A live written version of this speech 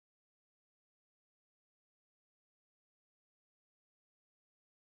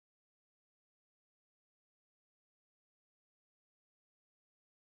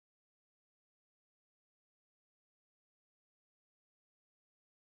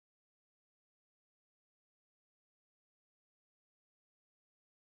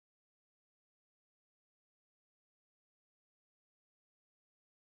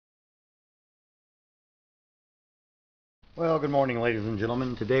Well, good morning, ladies and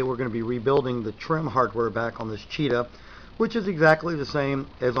gentlemen. Today we're going to be rebuilding the trim hardware back on this Cheetah, which is exactly the same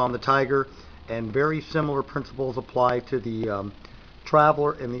as on the Tiger, and very similar principles apply to the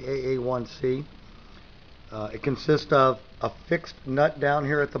Traveler and the AA1C. It consists of a fixed nut down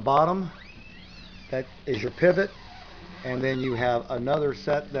here at the bottom. That is your pivot, and then you have another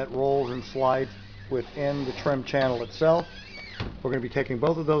set that rolls and slides within the trim channel itself. We're going to be taking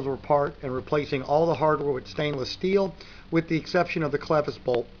both of those apart and replacing all the hardware with stainless steel, with the exception of the clevis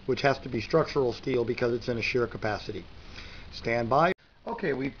bolt, which has to be structural steel because it's in a shear capacity. Stand by.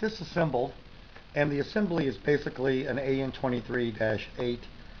 Okay, we've disassembled, and the assembly is basically an AN23-8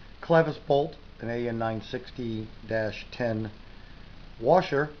 clevis bolt, an AN960-10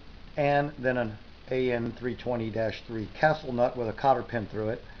 washer, and then an AN320-3 castle nut with a cotter pin through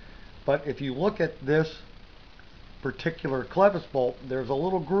it. But if you look at this particular clevis bolt, there's a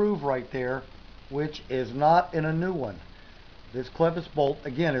little groove right there which is not in a new one. This clevis bolt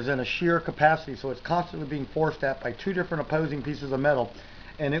again is in a shear capacity, so it's constantly being forced at by two different opposing pieces of metal,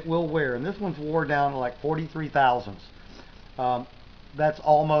 and it will wear. And this one's wore down to like 43 thousandths. That's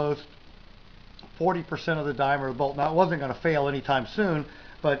almost 40% of the diameter of the bolt. Now, it wasn't going to fail anytime soon,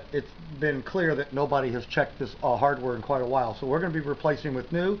 but it's been clear that nobody has checked this hardware in quite a while, so we're going to be replacing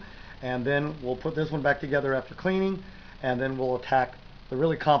with new. And then we'll put this one back together after cleaning, and then we'll attack the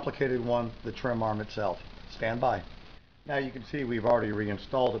really complicated one, the trim arm itself. Stand by. Now you can see we've already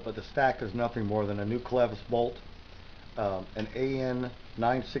reinstalled it, but the stack is nothing more than a new clevis bolt, an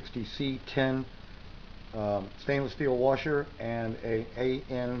AN960C10 stainless steel washer, and a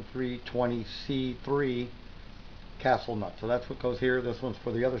AN320C3 castle nut. So that's what goes here. This one's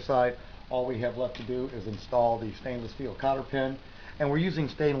for the other side. All we have left to do is install the stainless steel cotter pin. And we're using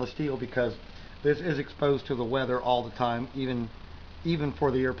stainless steel because this is exposed to the weather all the time. Even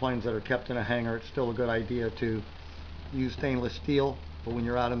for the airplanes that are kept in a hangar, it's still a good idea to use stainless steel, but when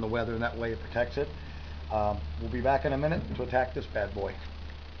you're out in the weather, and that way it protects it. We'll be back in a minute to attack this bad boy.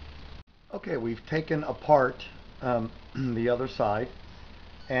 Okay, we've taken apart the other side,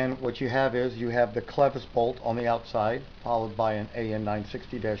 and what you have is you have the clevis bolt on the outside, followed by an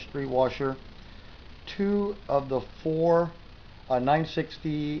AN960-3 washer, two of the four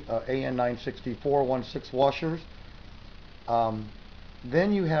AN960 416 washers.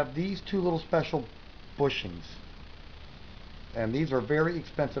 Then you have these two little special bushings, and these are very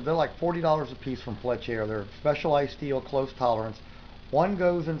expensive. They're like $40 a piece from Fletcher. They're specialized steel, close tolerance. One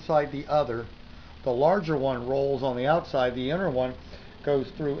goes inside the other. The larger one rolls on the outside. The inner one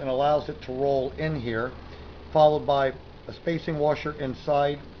goes through and allows it to roll in here, followed by a spacing washer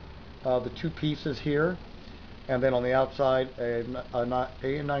inside the two pieces here. And then on the outside, a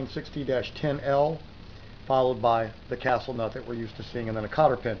AN960-10L, followed by the castle nut that we're used to seeing, and then a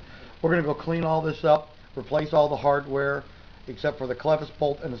cotter pin. We're going to go clean all this up, replace all the hardware, except for the clevis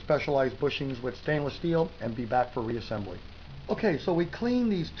bolt and the specialized bushings with stainless steel, and be back for reassembly. Okay, so we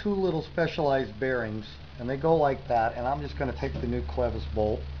cleaned these two little specialized bearings, and they go like that, and I'm just going to take the new clevis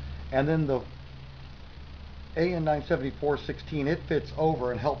bolt, and then the AN970-416, it fits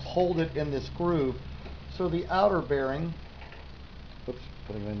over and helps hold it in this groove. So the outer bearing, oops,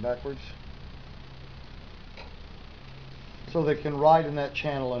 putting them in backwards, so they can ride in that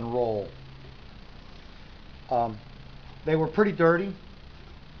channel and roll. They were pretty dirty.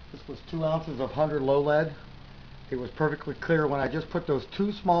 This was 2 ounces of 100 low lead. It was perfectly clear when I just put those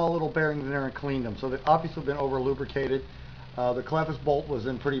two small little bearings in there and cleaned them. So they've obviously been over lubricated. The clevis bolt was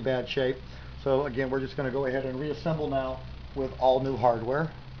in pretty bad shape. So again, we're just going to go ahead and reassemble now with all new hardware.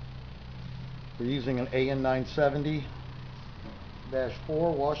 We're using an AN970-4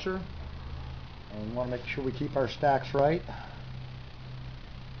 washer, and we want to make sure we keep our stacks right.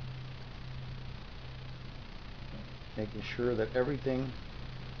 Making sure that everything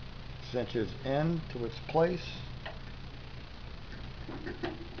cinches in to its place.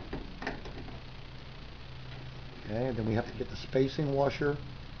 Okay, and then we have to get the spacing washer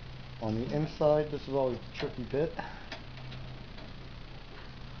on the inside. This is always the tricky bit.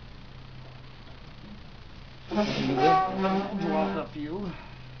 Drop a few.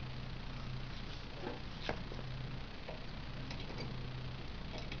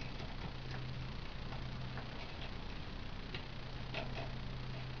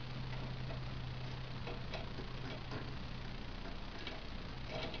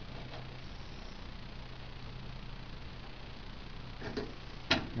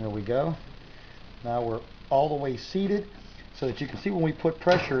 There we go. Now we're all the way seated, so that you can see when we put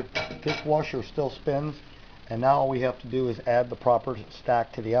pressure, this washer still spins. And now all we have to do is add the proper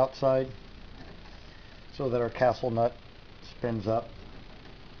stack to the outside so that our castle nut spins up.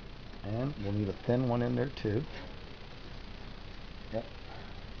 And we'll need a thin one in there too.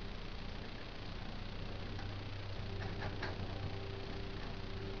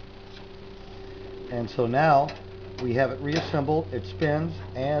 And so now we have it reassembled, it spins,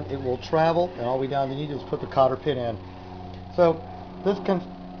 and it will travel, and all we down need is put the cotter pin in. So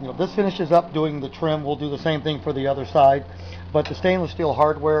this finishes up doing the trim. We'll do the same thing for the other side, but the stainless steel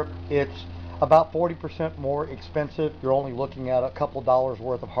hardware, it's about 40% more expensive. You're only looking at a couple dollars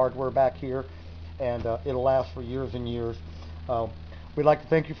worth of hardware back here, and it'll last for years and years. We'd like to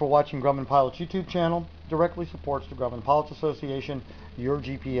thank you for watching Grumman Pilot's YouTube channel. Directly supports the Grumman Pilots Association, your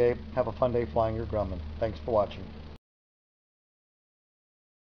GPA. Have a fun day flying your Grumman. Thanks for watching.